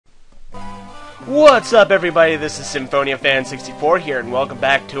What's up, everybody? This is SymphoniaFan64 here, and welcome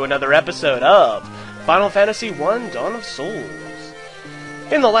back to another episode of Final Fantasy I Dawn of Souls.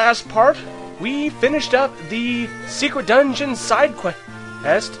 In the last part, we finished up the Secret Dungeon side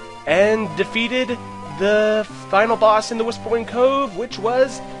quest and defeated the final boss in the Whispering Cove, which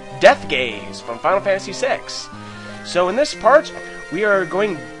was Death Gaze from Final Fantasy VI. So in this part, we are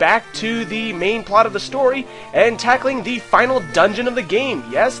going back to the main plot of the story and tackling the final dungeon of the game.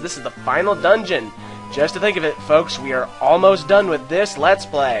 Yes, this is the final dungeon. Just to think of it, folks, we are almost done with this Let's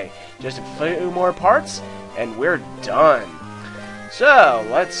Play. Just a few more parts, and we're done. So,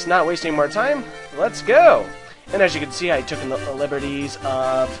 let's not waste any more time. Let's go. And as you can see, I took the liberties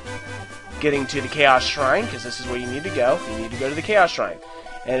of getting to the Chaos Shrine, because this is where you need to go. You need to go to the Chaos Shrine.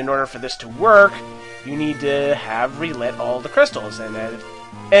 And in order for this to work, you need to have relit all the crystals. And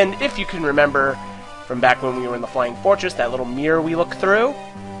if you can remember from back when we were in the Flying Fortress, that little mirror we looked through,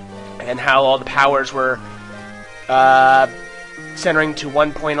 and how all the powers were centering to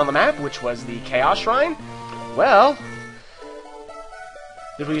one point on the map, which was the Chaos Shrine, well,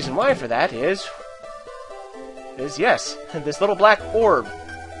 the reason why for that is yes, this little black orb.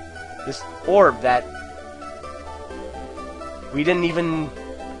 This orb that we didn't even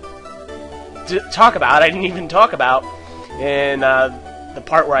talk about. I didn't even talk about in the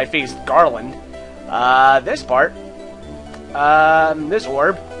part where I faced Garland. This part, this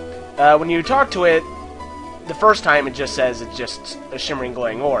orb, when you talk to it, the first time it just says it's just a shimmering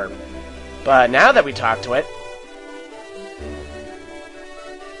glowing orb. But now that we talk to it,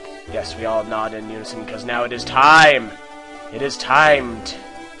 yes, we all nod in unison because now it is time. It is timed.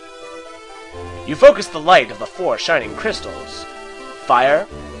 You focus the light of the four shining crystals, fire,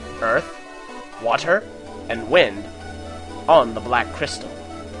 earth, water, and wind, on the black crystal.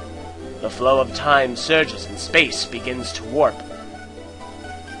 The flow of time surges and space begins to warp.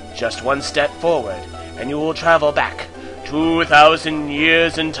 Just one step forward, and you will travel back 2,000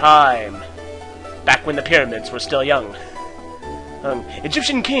 years in time. Back when the pyramids were still young.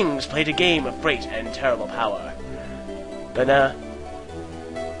 Egyptian kings played a game of great and terrible power. But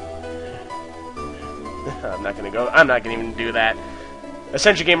I'm not gonna even do that.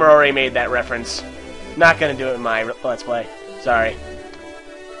 Essential Gamer already made that reference. Not gonna do it in my Let's Play. Sorry.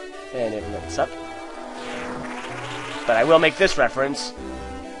 And it looks up. But I will make this reference.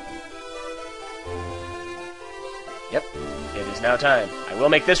 Yep, it is now time. I will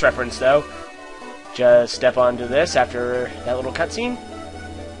make this reference, though. Just step onto this after that little cutscene.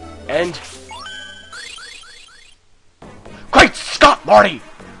 And... Great Scott, Marty!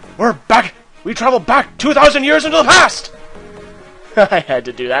 We're back! We traveled back 2,000 years into the past! I had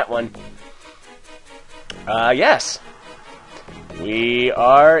to do that one. Yes. We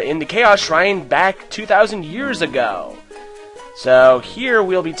are in the Chaos Shrine back 2,000 years ago. So here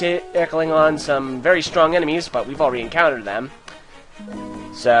we'll be tackling on some very strong enemies, but we've already encountered them.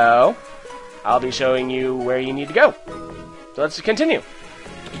 So I'll be showing you where you need to go. So let's continue.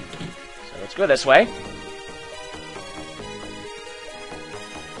 So let's go this way.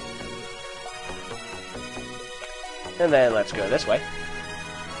 And then let's go this way.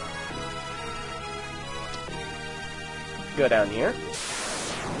 Go down here.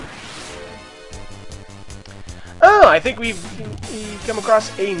 Oh, I think we've come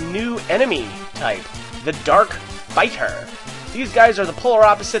across a new enemy type. The Dark Fighter. These guys are the polar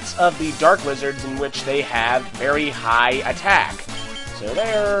opposites of the Dark Lizards, in which they have very high attack. So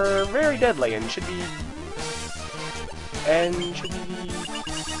they're very deadly and should be...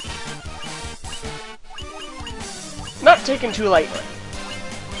 not taken too lightly.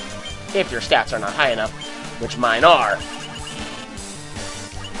 If your stats are not high enough, which mine are.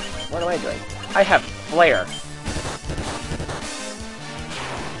 What am I doing? I have Flare.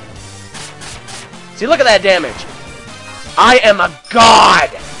 See, look at that damage. I am a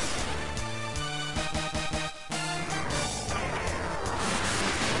god!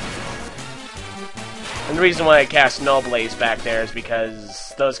 And the reason why I cast Null Blaze back there is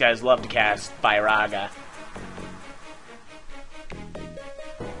because those guys love to cast Firaga.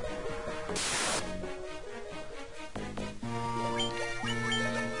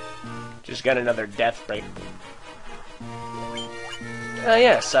 Just got another death break.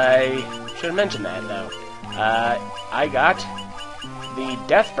 Yes, I should have mentioned that, though. I got the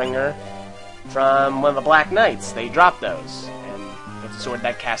Deathbringer from one of the Black Knights. They dropped those, and it's a sword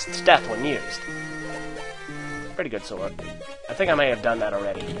that casts death when used. Pretty good sword. I think I may have done that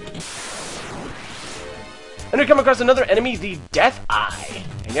already. And we come across another enemy, the Death Eye.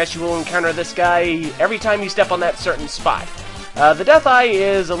 And yes, you will encounter this guy every time you step on that certain spot. The Death Eye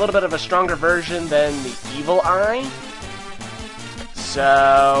is a little bit of a stronger version than the Evil Eye.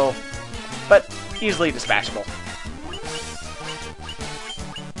 So, but easily dispatchable.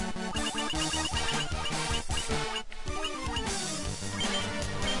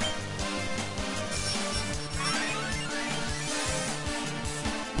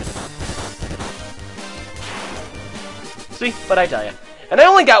 See? But I tell you. And I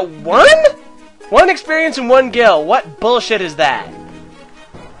only got one experience and 1 gil. What bullshit is that?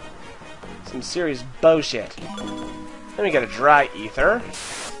 Some serious bullshit. Then we got a dry ether.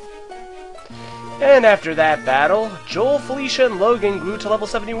 And after that battle, Joel, Felicia, and Logan grew to level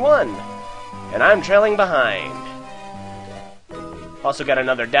 71. And I'm trailing behind. Also got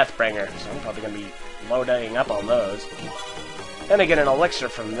another Deathbringer, so I'm probably going to be loading up on those. Then I get an elixir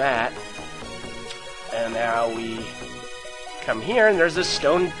from that. And now we come here, and there's this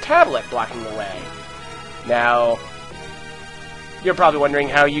stone tablet blocking the way. Now, you're probably wondering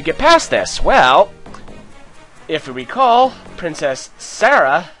how you get past this. Well, if you recall, Princess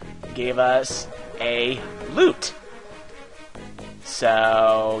Sarah gave us a loot.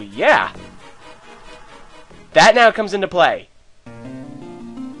 So, yeah. That now comes into play.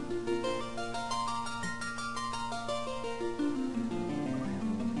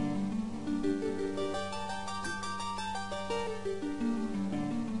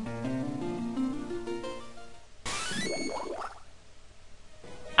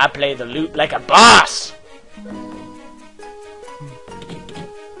 I play the lute like a boss!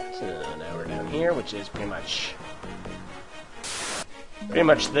 So now we're down here, which is pretty much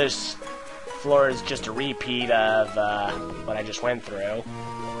this floor is just a repeat of what I just went through.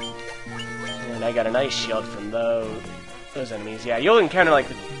 And I got a nice shield from those enemies. Yeah, you'll encounter like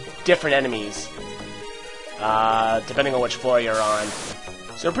different enemies depending on which floor you're on.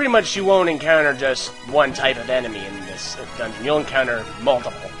 So pretty much you won't encounter just one type of enemy in this dungeon. You'll encounter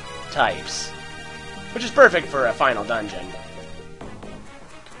multiple types, which is perfect for a final dungeon.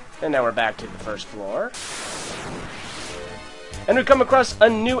 And now we're back to the first floor. And we come across a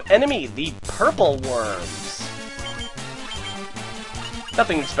new enemy, the purple worms.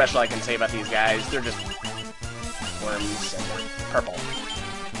 Nothing special I can say about these guys. They're just worms and they're purple.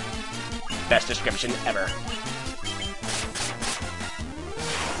 Best description ever.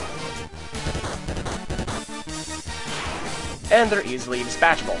 And they're easily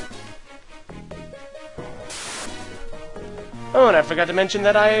dispatchable. Oh, and I forgot to mention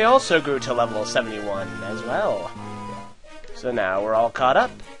that I also grew to level 71 as well. So now we're all caught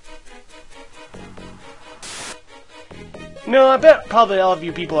up. No, I bet probably all of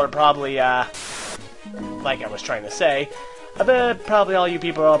you people are probably, like I was trying to say, I bet probably all you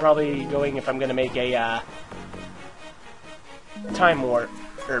people are probably going if I'm gonna make a, Time War,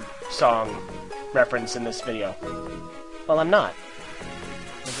 song reference in this video. Well, I'm not.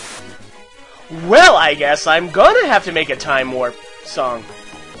 Well, I guess I'm gonna have to make a Time Warp song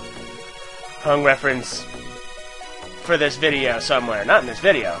reference for this video somewhere. Not in this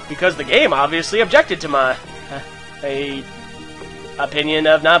video, because the game obviously objected to my opinion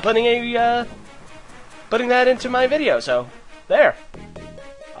of not putting putting that into my video. So there,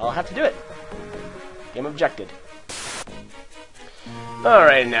 I'll have to do it. Game objected. All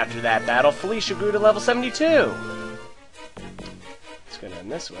right, and after that battle, Felicia grew to level 72. Go down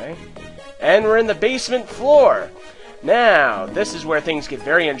this way. And we're in the basement floor. Now, this is where things get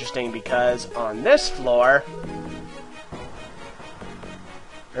very interesting because on this floor,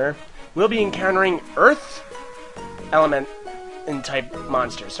 we'll be encountering Earth element and type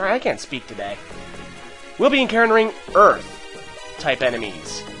monsters. Sorry, I can't speak today. We'll be encountering Earth type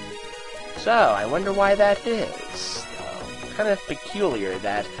enemies. So, I wonder why that is. Kind of peculiar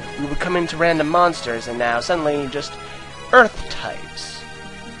that we would come into random monsters and now suddenly just Earth types.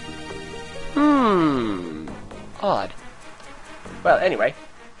 Odd. Well, anyway,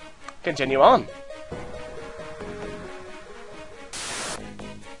 continue on.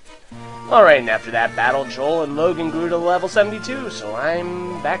 Alright, and after that battle, Joel and Logan grew to level 72, so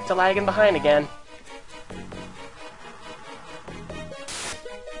I'm back to lagging behind again.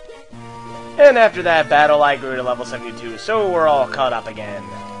 And after that battle, I grew to level 72, so we're all caught up again.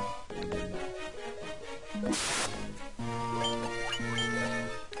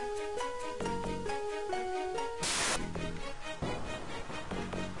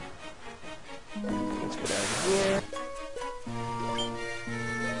 Let's go down here.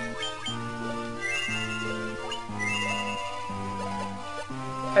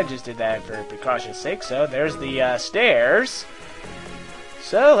 I just did that for precaution's sake, so there's the stairs.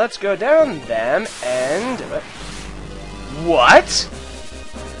 So let's go down them and... What?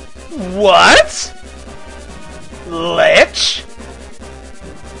 What? Lich?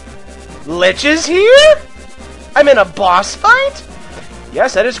 Lich is here? I'm in a boss fight?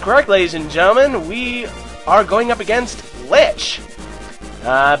 Yes, that is correct, ladies and gentlemen. We are going up against Lich.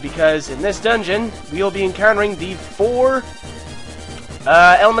 Because in this dungeon, we will be encountering the 4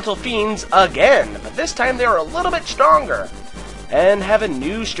 elemental fiends again. But this time they are a little bit stronger and have a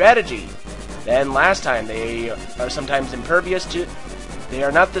new strategy than last time. They are sometimes impervious to... They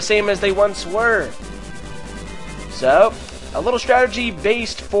are not the same as they once were. So, a little strategy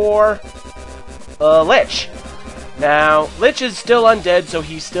based for Lich. Now, Lich is still undead, so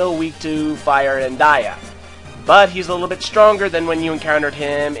he's still weak to fire and Dia. But he's a little bit stronger than when you encountered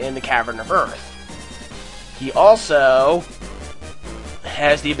him in the Cavern of Earth. He also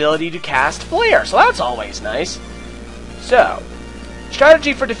has the ability to cast Flare, so that's always nice. So,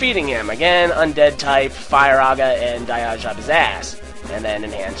 strategy for defeating him. Again, undead type, Fire Aga, and Diage up his ass. And then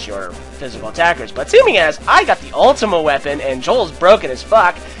enhance your physical attackers. But seeming as I got the Ultima weapon and Joel's broken as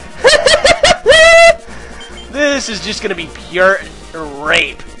fuck, this is just gonna be pure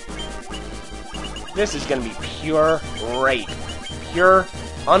rape. This is gonna be pure rape. Pure,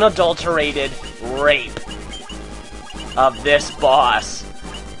 unadulterated rape of this boss.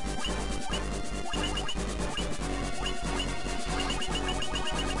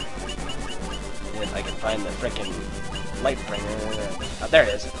 If I can find the frickin' light bringer. Oh, there it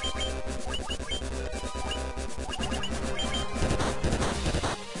is.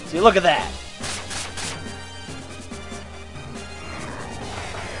 See, look at that.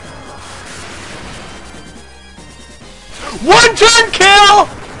 One turn kill!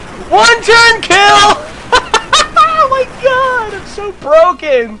 One turn kill! Oh my god, I'm so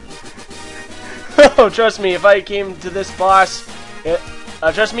broken! Oh, trust me, if I came to this boss...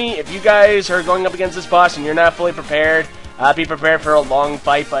 trust me, if you guys are going up against this boss and you're not fully prepared, be prepared for a long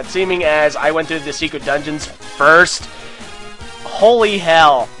fight, but seeming as I went through the secret dungeons first, holy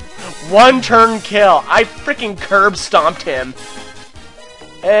hell. One turn kill. I freaking curb stomped him.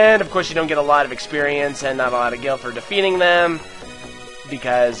 And, of course, you don't get a lot of experience and not a lot of gil for defeating them,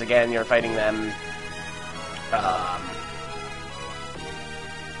 because, again, you're fighting them,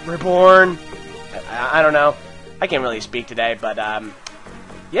 reborn. I don't know. I can't really speak today, but,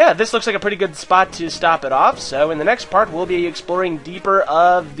 yeah, this looks like a pretty good spot to stop it off. So, in the next part, we'll be exploring deeper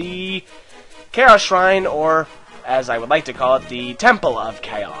of the Chaos Shrine, or, as I would like to call it, the Temple of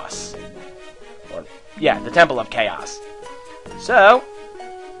Chaos. Or, yeah, the Temple of Chaos. So...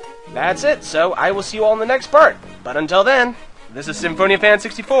 that's it, so I will see you all in the next part. But until then, this is Symphonia Fan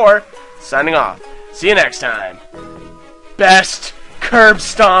 64, signing off. See you next time. Best curb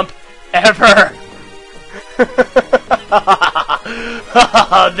stomp ever!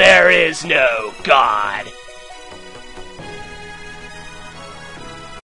 There is no God.